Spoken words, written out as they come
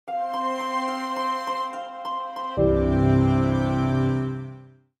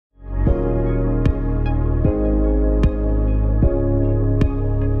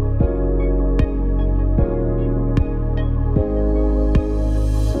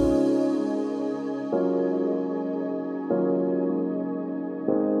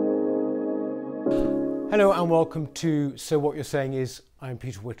Hello and welcome to So What You're Saying Is. I'm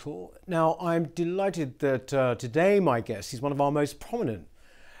Peter Whittle. Now, I'm delighted that today my guest is one of our most prominent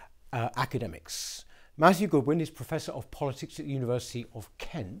academics. Matthew Goodwin is Professor of Politics at the University of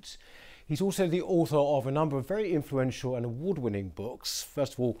Kent. He's also the author of a number of very influential and award-winning books.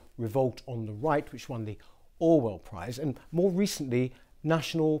 First of all, Revolt on the Right, which won the Orwell Prize, and more recently,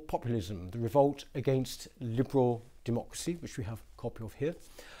 National Populism, the Revolt Against Liberal Democracy, which we have a copy of here.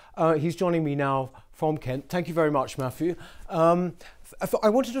 He's joining me now from Kent. Thank you very much, Matthew. I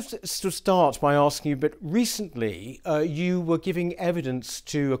wanted to start by asking you, but recently you were giving evidence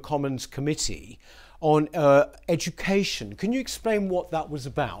to a Commons committee on education. Can you explain what that was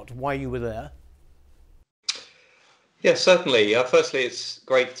about, why you were there? Yes, certainly. Firstly, it's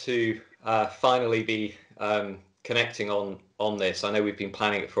great to finally be connecting on this. I know we've been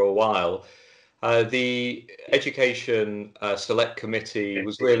planning it for a while. The Education Select Committee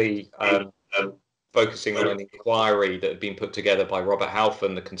was really focusing on an inquiry that had been put together by Robert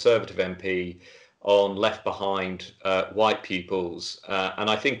Halfon, the Conservative MP, on left behind white pupils. And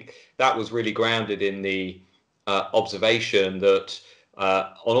I think that was really grounded in the observation that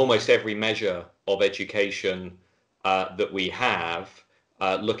on almost every measure of education that we have,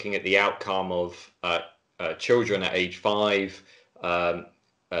 looking at the outcome of children at age 5,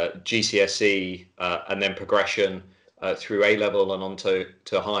 GCSE, and then progression through A-level and on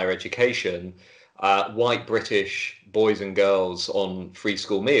to higher education, white British boys and girls on free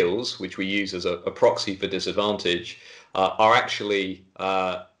school meals, which we use as a proxy for disadvantage, are actually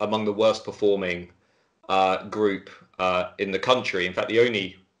among the worst performing group in the country. In fact, the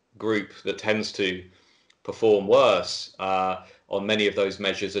only group that tends to perform worse on many of those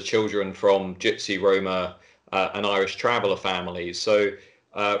measures are children from Gypsy, Roma, and Irish traveller families. So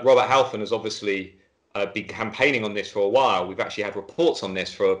Robert Halfon has obviously been campaigning on this for a while. We've actually had reports on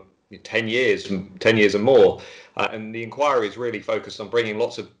this for 10 years and more. And the inquiry is really focused on bringing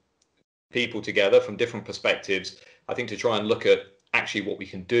lots of people together from different perspectives, I think, to try and look at actually what we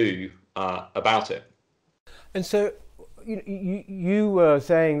can do about it. And so you were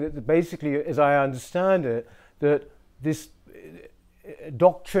saying that basically, as I understand it, that this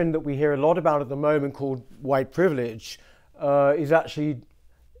doctrine that we hear a lot about at the moment called white privilege is actually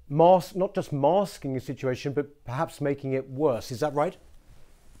not just masking a situation, but perhaps making it worse. Is that right?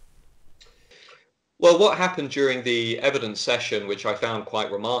 Well, what happened during the evidence session, which I found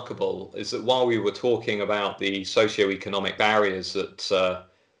quite remarkable, is that while we were talking about the socioeconomic barriers that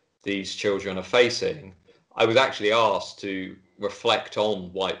these children are facing, I was actually asked to reflect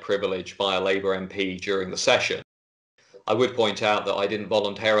on white privilege by a Labour MP during the session. I would point out that I didn't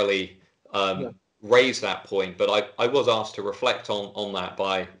voluntarily raise that point, but I was asked to reflect on that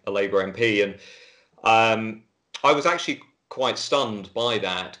by a Labour MP, and I was actually quite stunned by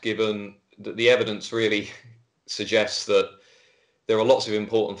that, given that the evidence really suggests that there are lots of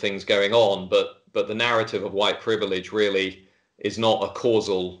important things going on, but the narrative of white privilege really is not a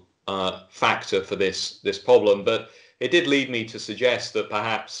causal factor for this problem. But it did lead me to suggest that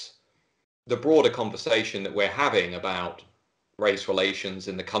perhaps the broader conversation that we're having about race relations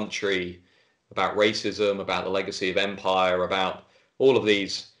in the country, about racism, about the legacy of empire, about all of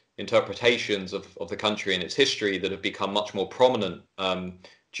these interpretations of the country and its history that have become much more prominent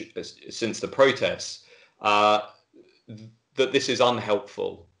since the protests, that this is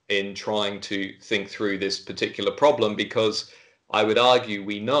unhelpful in trying to think through this particular problem, because I would argue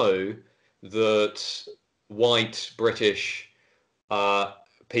we know that white British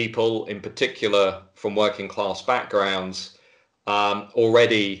people, in particular from working class backgrounds,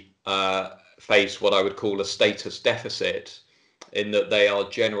 already face what I would call a status deficit, in that they are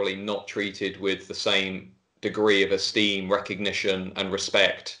generally not treated with the same degree of esteem, recognition and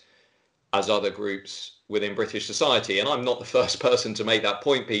respect as other groups within British society. And I'm not the first person to make that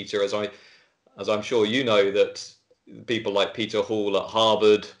point, Peter, as I'm sure you know, that people like Peter Hall at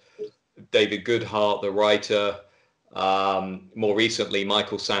Harvard, David Goodhart, the writer, more recently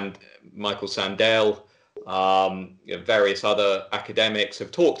Michael Sandel, various other academics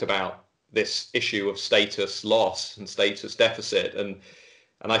have talked about this issue of status loss and status deficit, and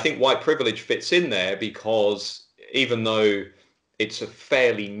I think white privilege fits in there, because even though it's a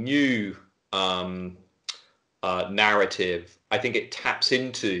fairly new narrative, I think it taps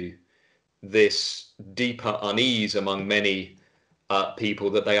into this deeper unease among many people,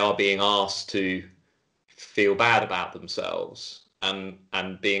 that they are being asked to feel bad about themselves and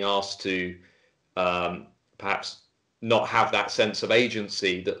being asked to perhaps not have that sense of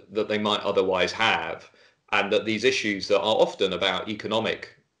agency that they might otherwise have, and that these issues that are often about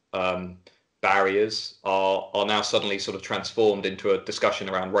economic barriers are now suddenly sort of transformed into a discussion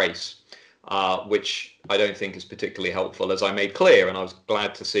around race. which I don't think is particularly helpful, as I made clear. And I was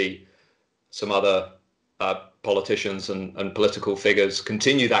glad to see some other politicians and political figures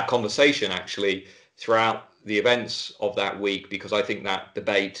continue that conversation actually throughout the events of that week, because I think that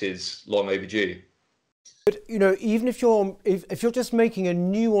debate is long overdue. But even if you're just making a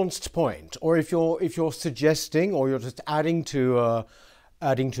nuanced point, or if you're suggesting, or you're just adding to a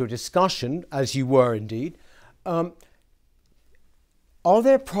discussion, as you were indeed, are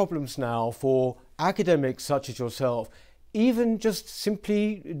there problems now for academics such as yourself, even just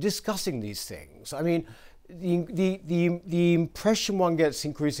simply discussing these things? I mean, the impression one gets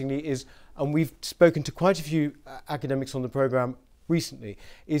increasingly is, and we've spoken to quite a few academics on the program recently,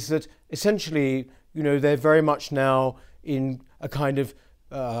 is that essentially, they're very much now in a kind of,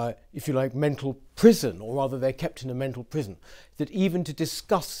 if you like, mental prison, or rather they're kept in a mental prison, that even to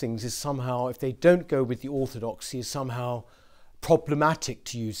discuss things is somehow, if they don't go with the orthodoxy, is somehow problematic,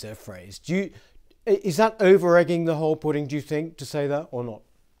 to use their phrase. Is that over-egging the whole pudding, do you think, to say that, or not?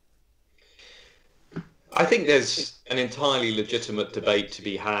 I think there's an entirely legitimate debate to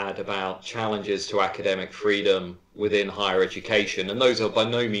be had about challenges to academic freedom within higher education, and those are by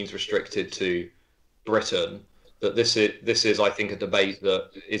no means restricted to Britain. That this is, I think, a debate that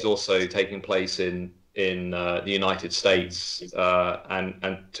is also taking place in the United States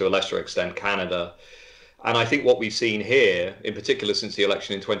and to a lesser extent Canada. And I think what we've seen here, in particular since the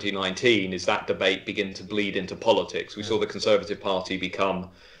election in 2019, is that debate begin to bleed into politics. We saw the Conservative Party become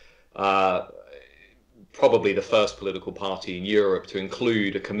probably the first political party in Europe to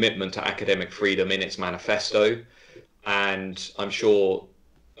include a commitment to academic freedom in its manifesto. And I'm sure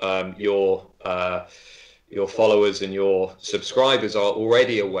your followers and your subscribers are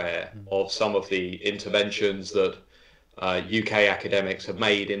already aware of some of the interventions that UK academics have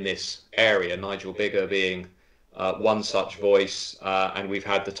made in this area, Nigel Biggar being one such voice, and we've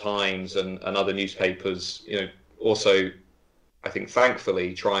had the Times and other newspapers, also, I think,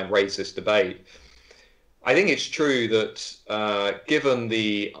 thankfully, try and raise this debate. I think it's true that given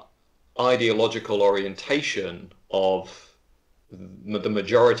the ideological orientation of the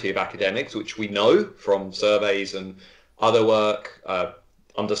majority of academics, which we know from surveys and other work,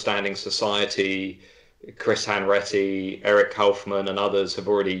 Understanding Society, Chris Hanratty, Eric Kaufman and others have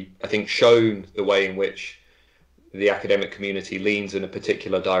already, I think, shown the way in which the academic community leans in a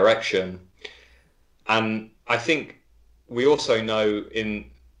particular direction. And I think we also know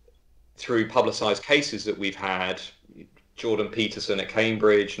through publicised cases that we've had, Jordan Peterson at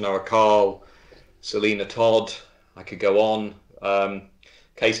Cambridge, Noah Karl, Selina Todd, I could go on,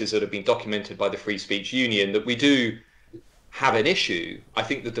 cases that have been documented by the Free Speech Union, that we do have an issue. I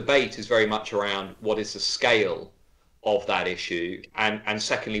think the debate is very much around what is the scale of that issue, and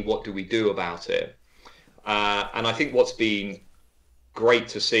secondly, what do we do about it? And I think what's been great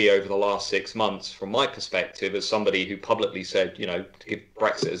to see over the last 6 months, from my perspective, as somebody who publicly said, to give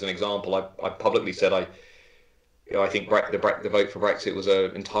Brexit as an example, I publicly said I think the vote for Brexit was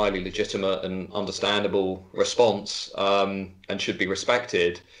an entirely legitimate and understandable response, and should be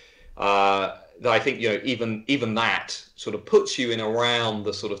respected. That I think even that sort of puts you in around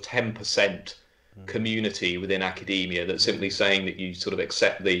the sort of 10% community within academia that's simply saying that you sort of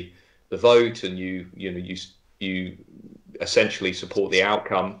accept the vote and you essentially support the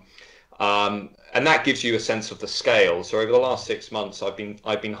outcome, and that gives you a sense of the scale. So over the last 6 months, I've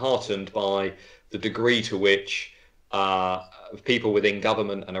been heartened by the degree to which people within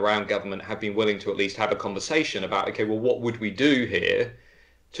government and around government have been willing to at least have a conversation about, okay, well, what would we do here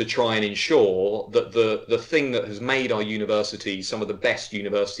to try and ensure that the thing that has made our universities some of the best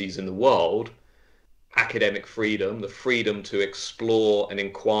universities in the world, academic freedom, the freedom to explore and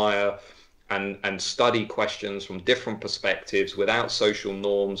inquire and study questions from different perspectives without social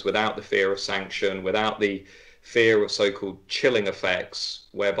norms, without the fear of sanction, without the fear of so-called chilling effects,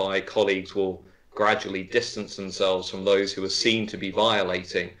 whereby colleagues will gradually distance themselves from those who are seen to be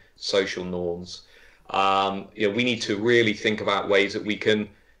violating social norms. We need to really think about ways that we can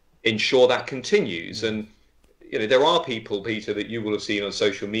ensure that continues. And there are people, Peter, that you will have seen on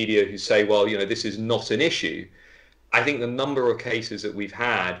social media who say, well, this is not an issue. I think the number of cases that we've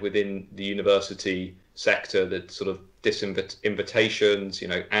had within the university sector, that sort of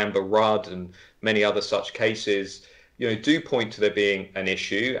disinvitations, Amber Rudd and many other such cases, do point to there being an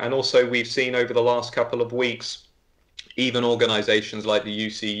issue. And also we've seen over the last couple of weeks, even organisations like the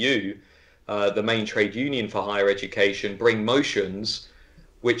UCU, the main trade union for higher education, bring motions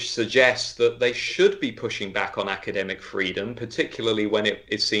which suggests that they should be pushing back on academic freedom, particularly when it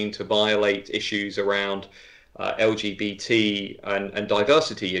is seen to violate issues around LGBT and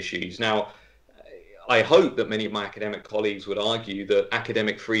diversity issues. Now, I hope that many of my academic colleagues would argue that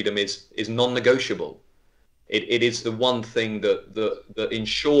academic freedom is non-negotiable. It is the one thing that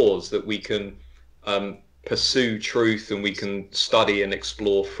ensures that we can pursue truth and we can study and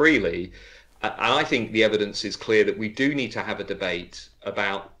explore freely. And I think the evidence is clear that we do need to have a debate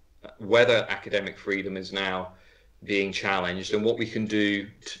about whether academic freedom is now being challenged and what we can do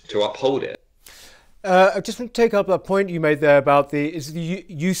to uphold it. I just want to take up that point you made there about the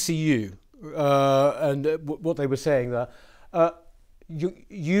UCU and what they were saying there.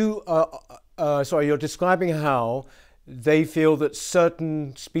 You're describing how they feel that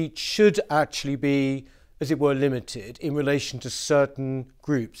certain speech should actually be, as it were, limited in relation to certain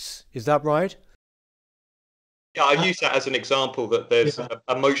groups. Is that right? Yeah, I've used that as an example that there's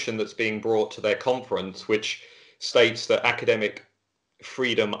a motion that's being brought to their conference which states that academic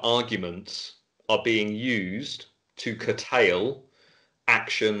freedom arguments are being used to curtail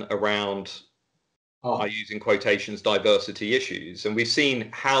action around, I use in quotations, diversity issues. And we've seen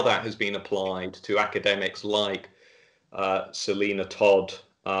how that has been applied to academics like Selina Todd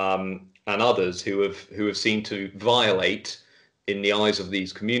and others who have seemed to violate, in the eyes of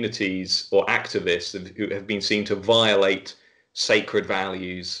these communities or activists, who have been seen to violate sacred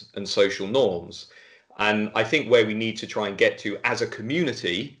values and social norms. And I think where we need to try and get to as a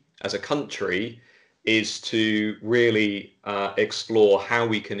community, as a country, is to really explore how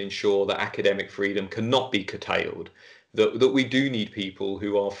we can ensure that academic freedom cannot be curtailed, that we do need people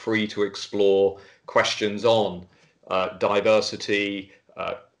who are free to explore questions on diversity,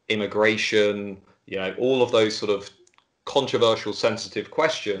 immigration, all of those sort of controversial, sensitive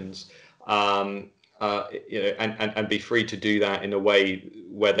questions, and be free to do that in a way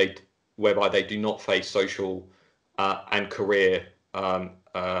whereby they do not face social and career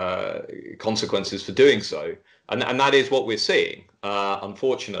consequences for doing so. And that is what we're seeing,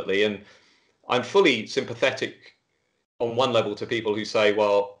 unfortunately. And I'm fully sympathetic on one level to people who say,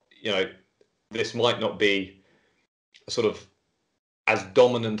 well, this might not be sort of as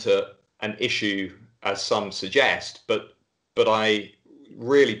dominant an issue as some suggest, but I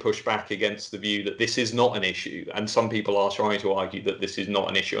really push back against the view that this is not an issue, and some people are trying to argue that this is not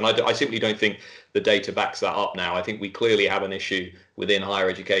an issue, and I simply don't think the data backs that up now. I think we clearly have an issue within higher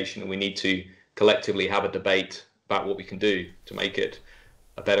education, and we need to collectively have a debate about what we can do to make it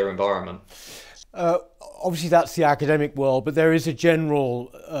a better environment. Obviously that's the academic world, but there is a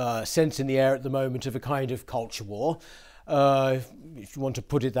general sense in the air at the moment of a kind of culture war, if you want to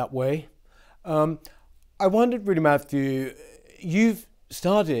put it that way. I wondered really, Matthew, you've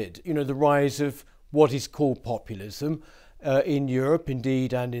studied, the rise of what is called populism in Europe,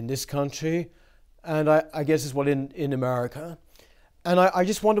 indeed, and in this country, and I guess as well in America. And I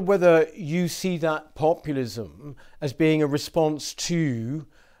just wondered whether you see that populism as being a response to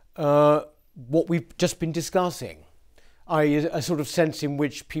what we've just been discussing, i.e. a sort of sense in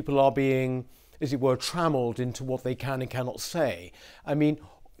which people are being, as it were, trammeled into what they can and cannot say. I mean,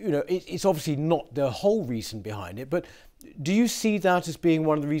 it's obviously not the whole reason behind it, but do you see that as being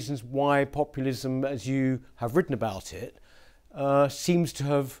one of the reasons why populism, as you have written about it, seems to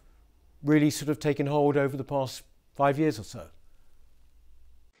have really sort of taken hold over the past 5 years or so?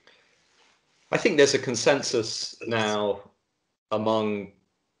 I think there's a consensus now among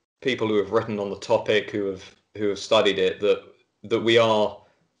people who have written on the topic, who have studied it, that we are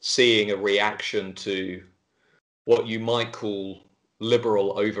seeing a reaction to what you might call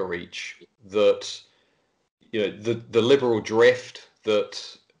liberal overreach, that the liberal drift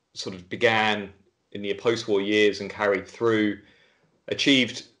that sort of began in the post-war years and carried through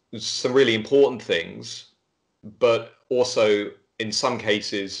achieved some really important things, but also in some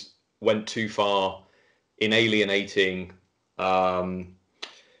cases went too far in alienating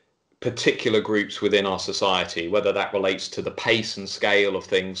particular groups within our society, whether that relates to the pace and scale of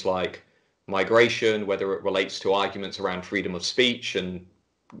things like migration, whether it relates to arguments around freedom of speech and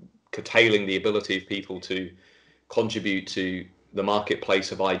curtailing the ability of people to contribute to the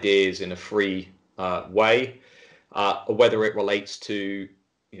marketplace of ideas in a free way, or whether it relates to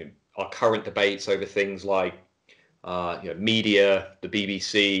our current debates over things like media, the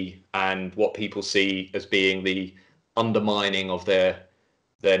BBC, and what people see as being the undermining of their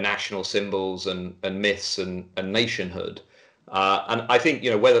national symbols and myths and nationhood. And I think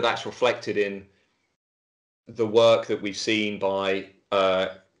whether that's reflected in the work that we've seen by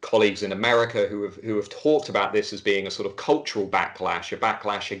colleagues in America who have talked about this as being a sort of cultural backlash, a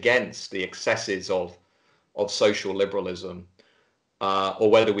backlash against the excesses of social liberalism, or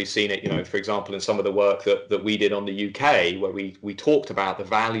whether we've seen it, for example, in some of the work that we did on the UK, where we talked about the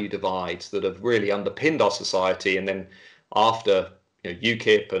value divides that have really underpinned our society, and then after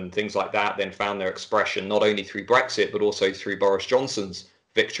UKIP and things like that then found their expression not only through Brexit, but also through Boris Johnson's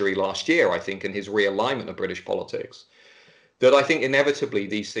victory last year, I think, and his realignment of British politics, that I think inevitably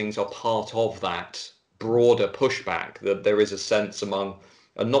these things are part of that broader pushback, that there is a sense among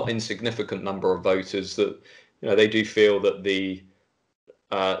a not insignificant number of voters that they do feel that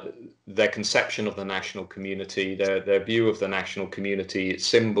their conception of the national community, their view of the national community, its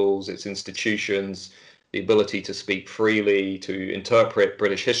symbols, its institutions, the ability to speak freely, to interpret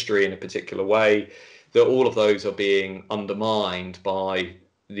British history in a particular way, that all of those are being undermined by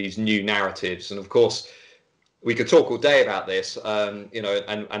these new narratives. And of course, we could talk all day about this, and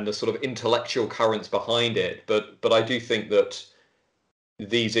the sort of intellectual currents behind it. But I do think that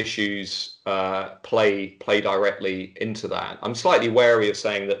these issues play directly into that. I'm slightly wary of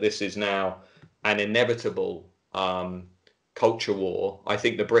saying that this is now an inevitable culture war. I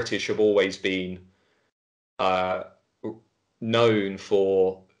think the British have always been known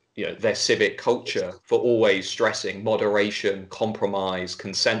for their civic culture, for always stressing moderation, compromise,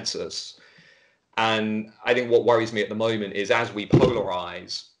 consensus. And I think what worries me at the moment is as we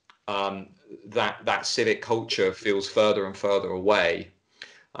polarize, that civic culture feels further and further away.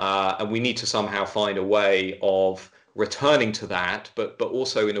 And we need to somehow find a way of returning to that, but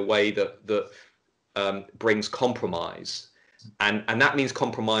also in a way that brings compromise. And that means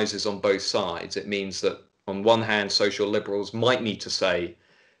compromises on both sides. It means that on one hand, social liberals might need to say,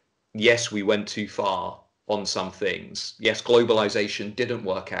 yes, we went too far on some things. Yes, globalization didn't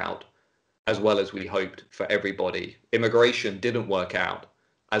work out as well as we hoped for everybody. Immigration didn't work out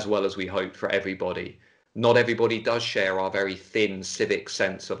as well as we hoped for everybody. Not everybody does share our very thin civic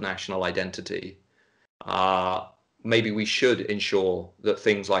sense of national identity. Maybe we should ensure that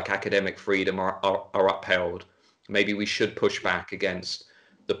things like academic freedom are upheld. Maybe we should push back against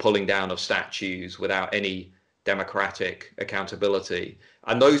the pulling down of statues without any democratic accountability.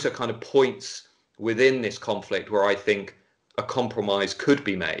 And those are kind of points within this conflict where I think a compromise could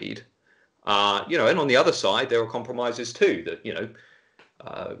be made. And on the other side, there are compromises too that,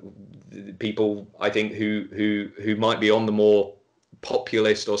 people, I think, who might be on the more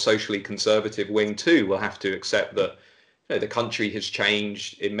populist or socially conservative wing too will have to accept that the country has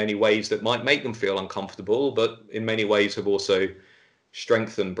changed in many ways that might make them feel uncomfortable, but in many ways have also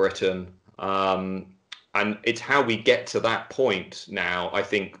strengthened Britain. And it's how we get to that point now, I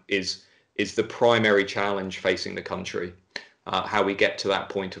think, is the primary challenge facing the country. How we get to that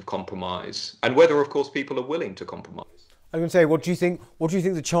point of compromise, and whether, of course, people are willing to compromise. I was going to say, what do you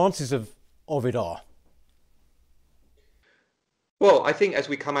think the chances of it are? Well, I think as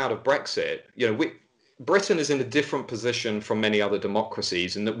we come out of Brexit, Britain is in a different position from many other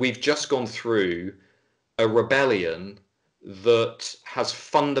democracies in that we've just gone through a rebellion that has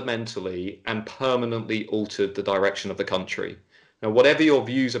fundamentally and permanently altered the direction of the country. Now, whatever your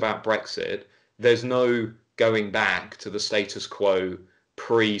views about Brexit, there's no going back to the status quo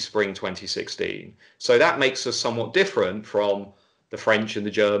pre-spring 2016. So that makes us somewhat different from the French and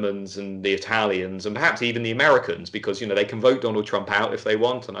the Germans and the Italians and perhaps even the Americans, because they can vote Donald Trump out if they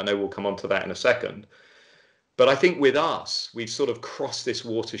want, and I know we'll come on to that in a second. But I think with us, we've sort of crossed this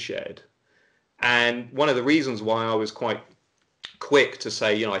watershed. And one of the reasons why I was quite quick to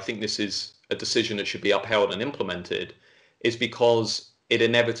say, I think this is a decision that should be upheld and implemented, is because it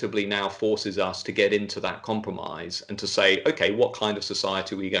inevitably now forces us to get into that compromise and to say, okay, what kind of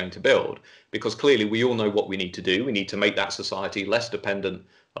society are we going to build? Because clearly we all know what we need to do. We need to make that society less dependent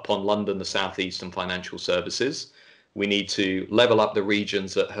upon London, the Southeast, and financial services. We need to level up the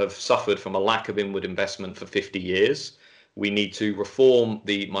regions that have suffered from a lack of inward investment for 50 years. We need to reform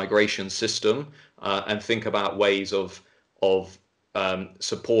the migration system and think about ways of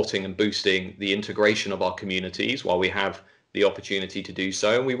supporting and boosting the integration of our communities while we have the opportunity to do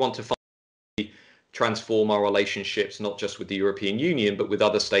so. And we want to finally transform our relationships, not just with the European Union, but with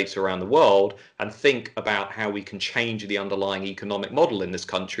other states around the world, and think about how we can change the underlying economic model in this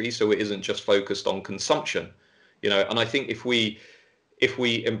country so it isn't just focused on consumption. And I think if we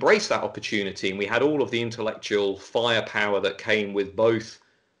embrace that opportunity and we had all of the intellectual firepower that came with both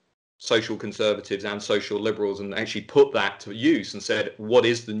social conservatives and social liberals and actually put that to use and said, what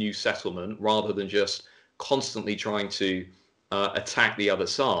is the new settlement, rather than just constantly trying to attack the other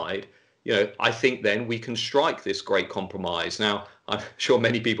side, I think then we can strike this great compromise. Now, I'm sure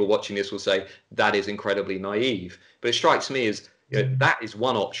many people watching this will say that is incredibly naive, but it strikes me as that is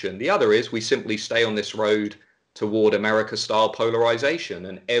one option. The other is we simply stay on this road toward America-style polarization,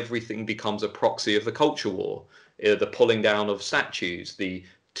 and everything becomes a proxy of the culture war, the pulling down of statues, the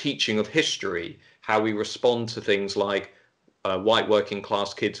teaching of history, how we respond to things like white working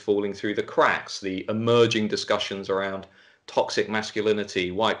class kids falling through the cracks, the emerging discussions around toxic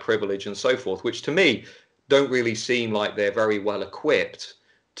masculinity, white privilege, and so forth, which to me don't really seem like they're very well equipped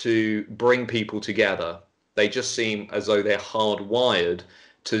to bring people together. They just seem as though they're hardwired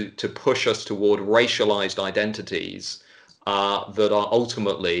to push us toward racialized identities that are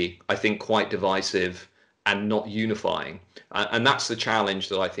ultimately, I think, quite divisive and not unifying. And that's the challenge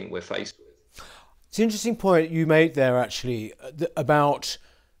that I think we're faced with. It's an interesting point you made there, actually, about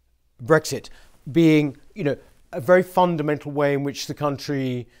Brexit being, a very fundamental way in which the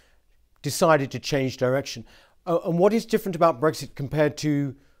country decided to change direction. And what is different about Brexit compared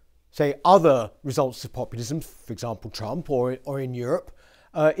to, say, other results of populism, for example, Trump or in Europe,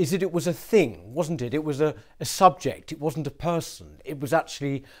 is that it was a thing, wasn't it? It was a subject. It wasn't a person. It was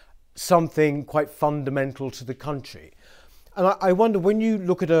actually something quite fundamental to the country. And I wonder, when you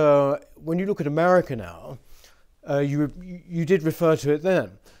look at America now, you did refer to it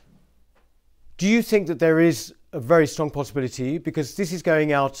then. Do you think that there is a very strong possibility, because this is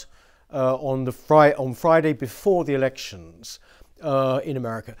going out on Friday before the elections in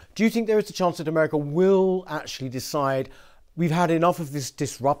America? Do you think there is a chance that America will actually decide, we've had enough of this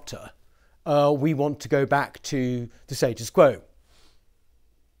disruptor, we want to go back to the status quo?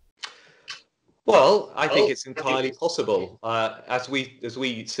 Well, I think it's entirely possible. As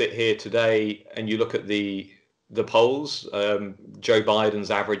we sit here today, and you look at the polls, Joe Biden's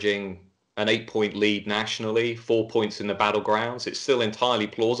averaging an 8-point lead nationally, 4 points in the battlegrounds. It's still entirely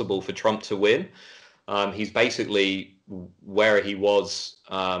plausible for Trump to win. He's basically where he was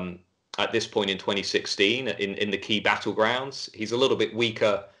at this point in 2016 in the key battlegrounds. He's a little bit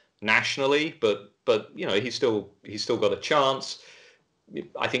weaker nationally, but he's still got a chance.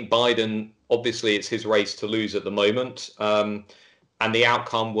 I think Biden, obviously, it's his race to lose at the moment, and the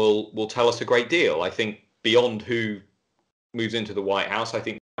outcome will tell us a great deal. I think beyond who moves into the White House, I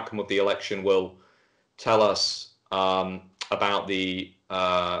think the outcome of the election will tell us about the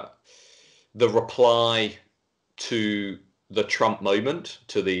reply to the Trump moment,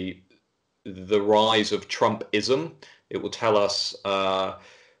 to the rise of Trumpism. It will tell us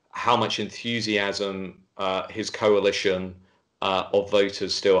how much enthusiasm his coalition of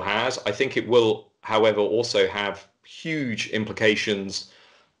voters still has. I think it will, however, also have huge implications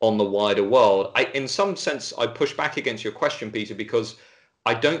on the wider world. In some sense, I push back against your question, Peter, because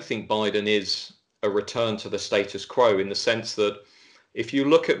I don't think Biden is a return to the status quo, in the sense that if you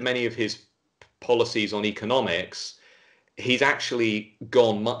look at many of his policies on economics, he's actually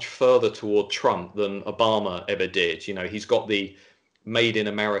gone much further toward Trump than Obama ever did. He's got the Made in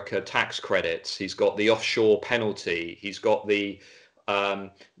America tax credits. He's got the offshore penalty. He's got the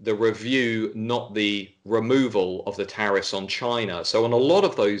review, not the removal of the tariffs on China. So on a lot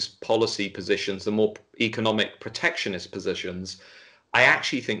of those policy positions, the more economic protectionist positions, I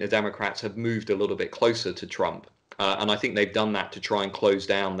actually think the Democrats have moved a little bit closer to Trump. And I think they've done that to try and close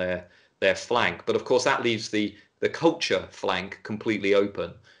down their flank. But of course, that leaves the culture flank completely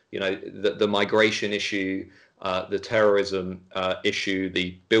open. The migration issue, the terrorism issue,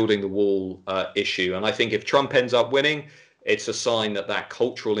 the building the wall issue. And I think if Trump ends up winning, it's a sign that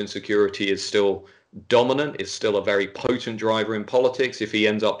cultural insecurity is still dominant, is still a very potent driver in politics. If he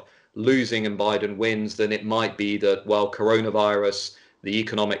ends up losing and Biden wins, then it might be that, well, coronavirus, the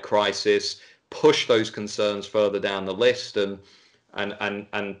economic crisis, push those concerns further down the list and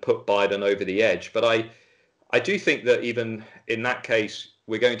put Biden over the edge. But I do think that even in that case,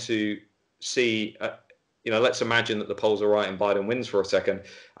 we're going to see let's imagine that the polls are right and Biden wins for a second.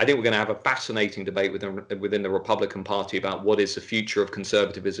 I think we're going to have a fascinating debate within the Republican Party about what is the future of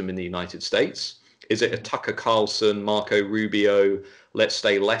conservatism in the United States. Is it a Tucker Carlson, Marco Rubio, let's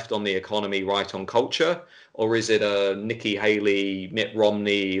stay left on the economy, right on culture? Or is it a Nikki Haley, Mitt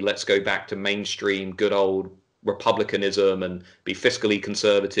Romney, let's go back to mainstream, good old Republicanism and be fiscally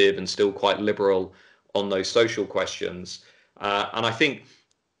conservative and still quite liberal on those social questions? And I think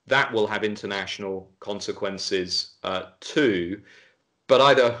that will have international consequences too. But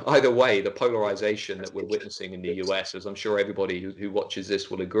either way, the polarization that we're witnessing in the US, as I'm sure everybody who watches this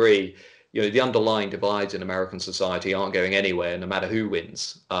will agree, the underlying divides in American society aren't going anywhere, no matter who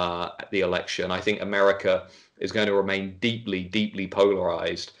wins the election. I think America is going to remain deeply, deeply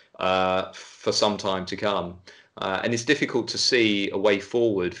polarized for some time to come. And it's difficult to see a way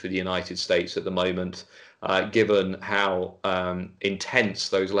forward for the United States at the moment, given how intense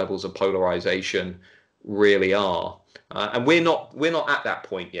those levels of polarization really are. And we're not at that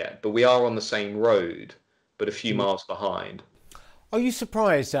point yet, but we are on the same road, but a few miles behind. Are you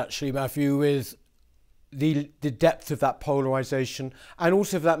surprised, actually, Matthew, with the depth of that polarization, and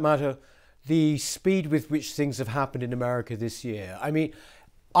also, for that matter, the speed with which things have happened in America this year? I mean,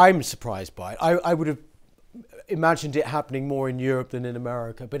 I'm surprised by it. I would have imagined it happening more in Europe than in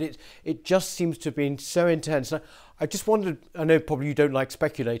America, but it just seems to have been so intense. And I just wondered, I know probably you don't like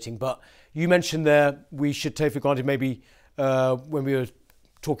speculating, but you mentioned there we should take for granted maybe when we were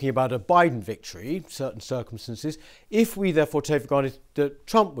talking about a Biden victory, certain circumstances, if we therefore take for granted that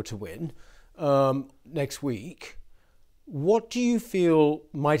Trump were to win next week, what do you feel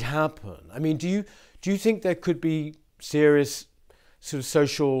might happen? I mean, do you think there could be serious sort of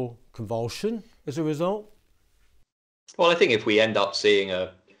social convulsion as a result? Well, I think if we end up seeing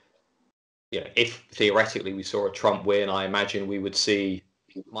if theoretically we saw a Trump win, I imagine we would see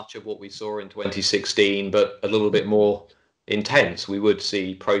much of what we saw in 2016, but a little bit more intense. We would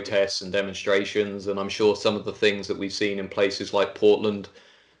see protests and demonstrations, and I'm sure some of the things that we've seen in places like Portland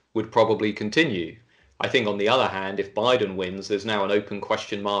would probably continue. I think on the other hand, if Biden wins, there's now an open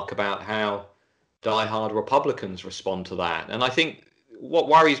question mark about how diehard Republicans respond to that. And I think what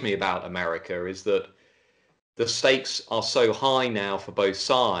worries me about America is that the stakes are so high now for both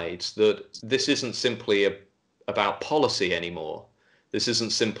sides that this isn't simply about policy anymore. This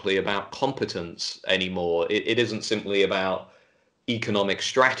isn't simply about competence anymore. It isn't simply about economic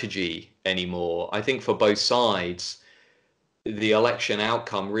strategy anymore. I think for both sides, the election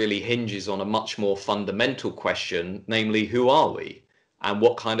outcome really hinges on a much more fundamental question, namely, who are we and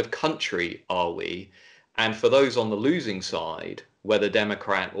what kind of country are we? And for those on the losing side, whether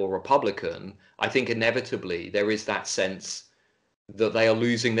Democrat or Republican, I think inevitably there is that sense that they are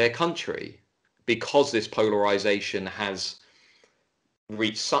losing their country because this polarization has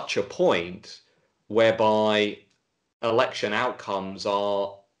reached such a point whereby election outcomes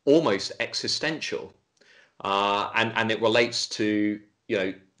are almost existential. And it relates to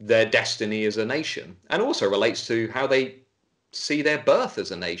their destiny as a nation, and also relates to how they see their birth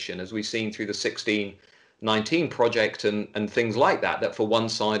as a nation, as we've seen through the 1619 project and things like that. That for one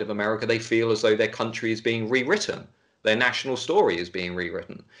side of America, they feel as though their country is being rewritten, their national story is being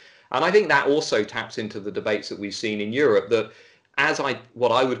rewritten, and I think that also taps into the debates that we've seen in Europe. That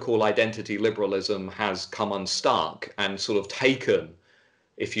what I would call identity liberalism has come unstuck and sort of taken,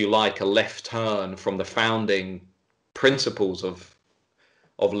 if you like, a left turn from the founding principles of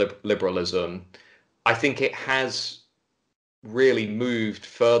liberalism. I think it has really moved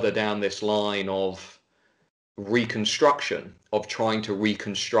further down this line of reconstruction, of trying to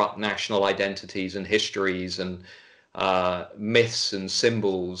reconstruct national identities and histories and myths and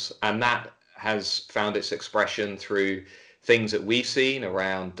symbols. And that has found its expression through things that we've seen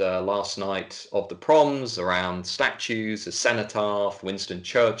around last night of the proms, around statues, the cenotaph, Winston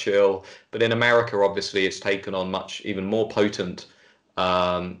Churchill. But in America, obviously, it's taken on much even more potent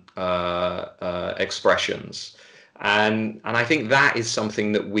expressions. And I think that is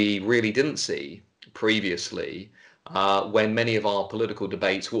something that we really didn't see previously when many of our political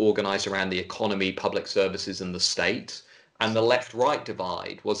debates were organized around the economy, public services, and the state. And the left-right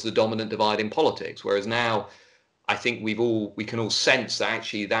divide was the dominant divide in politics, whereas now I think we can all sense that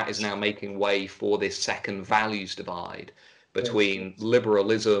actually that is now making way for this second values divide between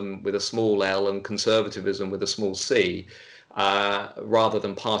liberalism with a small L and conservatism with a small c. Rather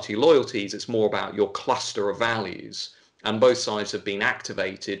than party loyalties, it's more about your cluster of values. And both sides have been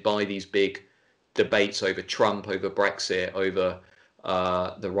activated by these big debates over Trump, over Brexit, over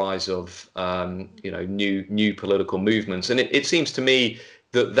the rise of new political movements. And it seems to me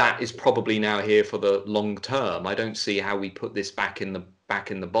that is probably now here for the long term. I don't see how we put this back in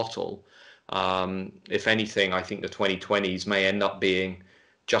the bottle. If anything, I think the 2020s may end up being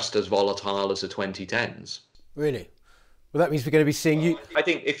just as volatile as the 2010s. Really? Well, that means we're going to be seeing you. I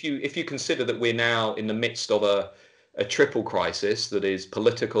think if you consider that we're now in the midst of a triple crisis that is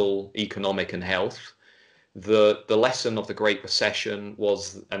political, economic, and health. The lesson of the Great Recession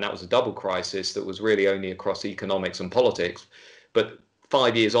was, and that was a double crisis that was really only across economics and politics. But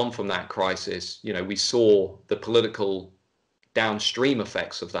 5 years on from that crisis, we saw the political downstream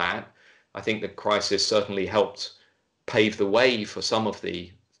effects of that. I think the crisis certainly helped pave the way for some of the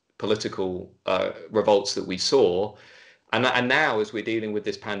political revolts that we saw. And now, as we're dealing with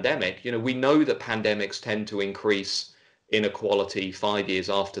this pandemic, we know that pandemics tend to increase inequality 5 years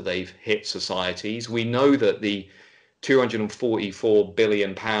after they've hit societies. We know that the £244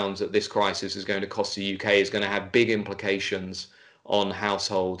 billion that this crisis is going to cost the UK is going to have big implications on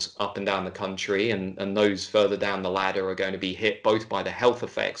households up and down the country, and those further down the ladder are going to be hit both by the health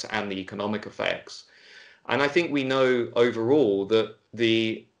effects and the economic effects. And I think we know overall that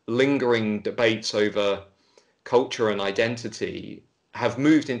the lingering debates over culture and identity have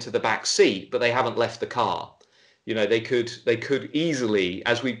moved into the back seat, but they haven't left the car. They could easily,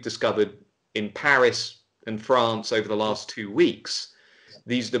 as we've discovered in Paris and France over the last 2 weeks,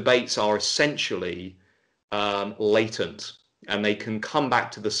 these debates are essentially latent, and they can come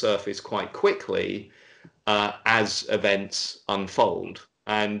back to the surface quite quickly as events unfold.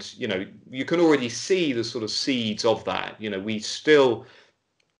 And, you can already see the sort of seeds of that. We still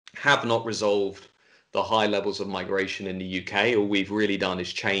have not resolved the high levels of migration in the UK. All we've really done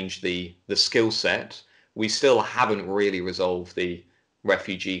is change the skill set. We still haven't really resolved the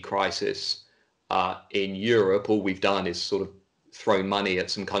refugee crisis in Europe. All we've done is sort of throw money at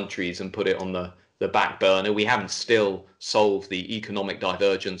some countries and put it on the back burner. We haven't still solved the economic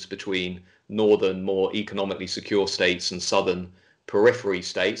divergence between northern, more economically secure states and southern periphery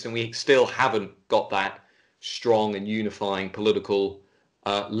states. And we still haven't got that strong and unifying political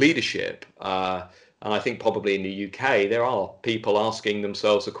leadership. And I think probably in the UK, there are people asking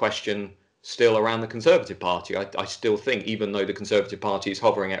themselves a question still around the Conservative Party. I still think, even though the Conservative Party is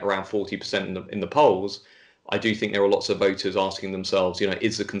hovering at around 40% in the polls, I do think there are lots of voters asking themselves,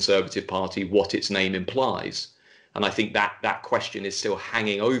 is the Conservative Party what its name implies? And I think that question is still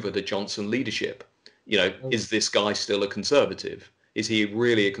hanging over the Johnson leadership. Is this guy still a Conservative? Is he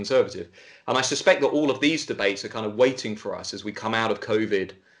really a Conservative? And I suspect that all of these debates are kind of waiting for us as we come out of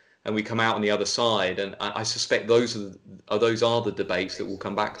COVID and we come out on the other side. And I suspect those are the debates that we'll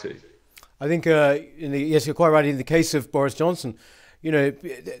come back to. I think, yes, you're quite right. In the case of Boris Johnson,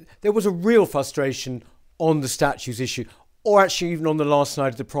 there was a real frustration on the statues issue, or actually even on the last night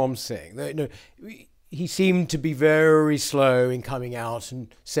of the proms thing. He seemed to be very slow in coming out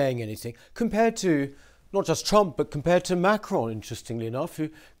and saying anything, compared to not just Trump, but compared to Macron, interestingly enough, who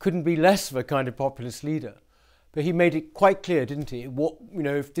couldn't be less of a kind of populist leader. But he made it quite clear, didn't he,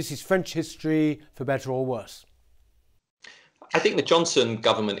 if this is French history, for better or worse. I think the Johnson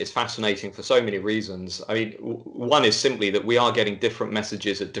government is fascinating for so many reasons. I mean, one is simply that we are getting different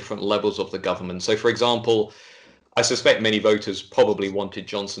messages at different levels of the government. So, for example, I suspect many voters probably wanted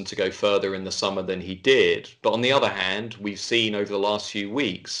Johnson to go further in the summer than he did. But on the other hand, we've seen over the last few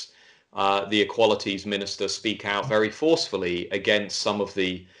weeks the Equalities Minister speak out very forcefully against some of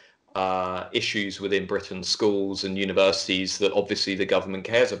the issues within Britain's schools and universities that obviously the government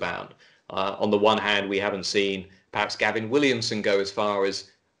cares about. On the one hand, we haven't seen perhaps Gavin Williamson go as far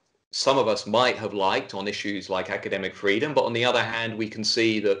as some of us might have liked on issues like academic freedom. But on the other hand, we can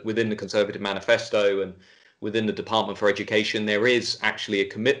see that within the Conservative manifesto and within the Department for Education, there is actually a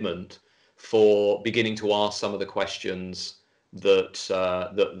commitment for beginning to ask some of the questions that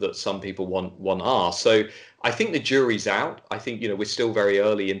some people want asked. So I think the jury's out. I think we're still very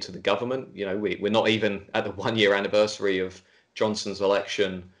early into the government. We're not even at the 1-year anniversary of Johnson's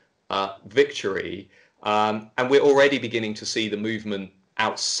election victory, and we're already beginning to see the movement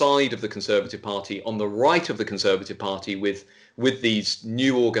outside of the Conservative Party, on the right of the Conservative Party, with these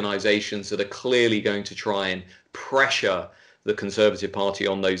new organisations that are clearly going to try and pressure the Conservative Party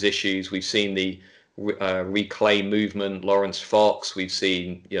on those issues. We've seen the Reclaim movement, Lawrence Fox. We've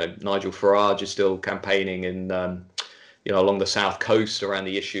seen, Nigel Farage is still campaigning in, along the south coast around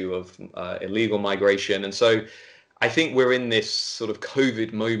the issue of illegal migration. And so I think we're in this sort of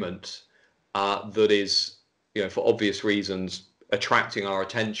COVID moment that is, for obvious reasons, attracting our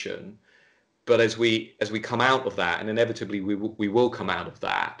attention. But as we come out of that, and inevitably we will come out of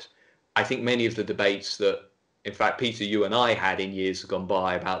that, I think many of the debates that, in fact, Peter, you and I had in years gone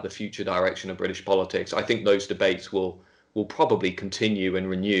by about the future direction of British politics, I think those debates will probably continue and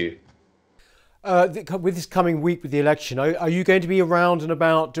renew. With this coming week with the election, are you going to be around and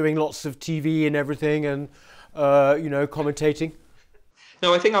about doing lots of TV and everything and, commentating?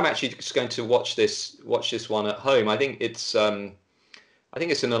 No, I think I'm actually just going to watch this one at home. I think it's an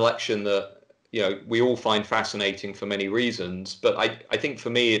election that we all find fascinating for many reasons, but I think for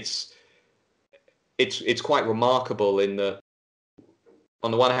me it's quite remarkable in that,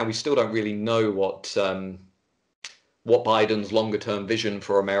 on the one hand, we still don't really know what Biden's longer term vision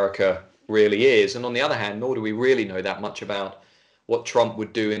for America really is, and on the other hand, nor do we really know that much about what Trump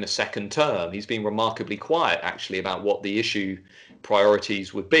would do in a second term. He's been remarkably quiet, actually, about what the issue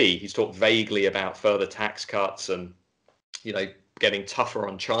priorities would be. He's talked vaguely about further tax cuts and, getting tougher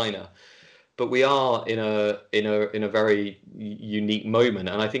on China. But we are in a very unique moment,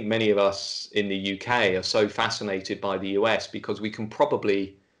 and I think many of us in the UK are so fascinated by the US because we can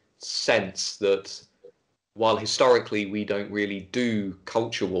probably sense that while historically we don't really do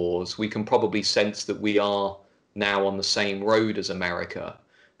culture wars, we can probably sense that we are now on the same road as America,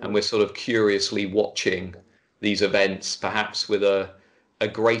 and we're sort of curiously watching these events, perhaps with a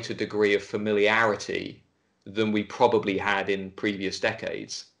greater degree of familiarity than we probably had in previous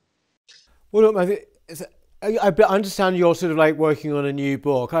decades. Well, look, I understand you're sort of like working on a new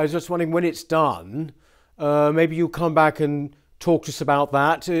book. I was just wondering, when it's done, maybe you'll come back and talk to us about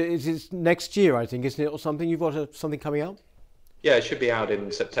that. It's next year, I think, isn't it, or something? You've got something coming out? Yeah, it should be out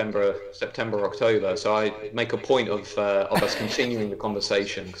in September, October. So I make a point of us continuing the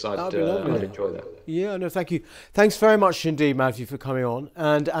conversation because I'd enjoy that. Yeah, no, thank you. Thanks very much indeed, Matthew, for coming on,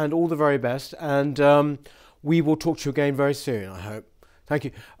 and all the very best. And we will talk to you again very soon, I hope. Thank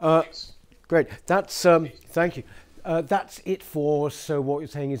you. Great. That's thank you. That's it for So What You're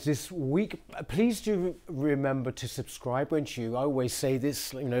Saying Is This week. Please do remember to subscribe, won't you? I always say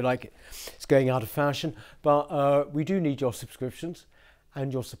this, like it's going out of fashion, but we do need your subscriptions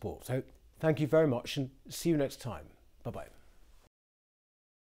and your support. So thank you very much and see you next time. Bye-bye.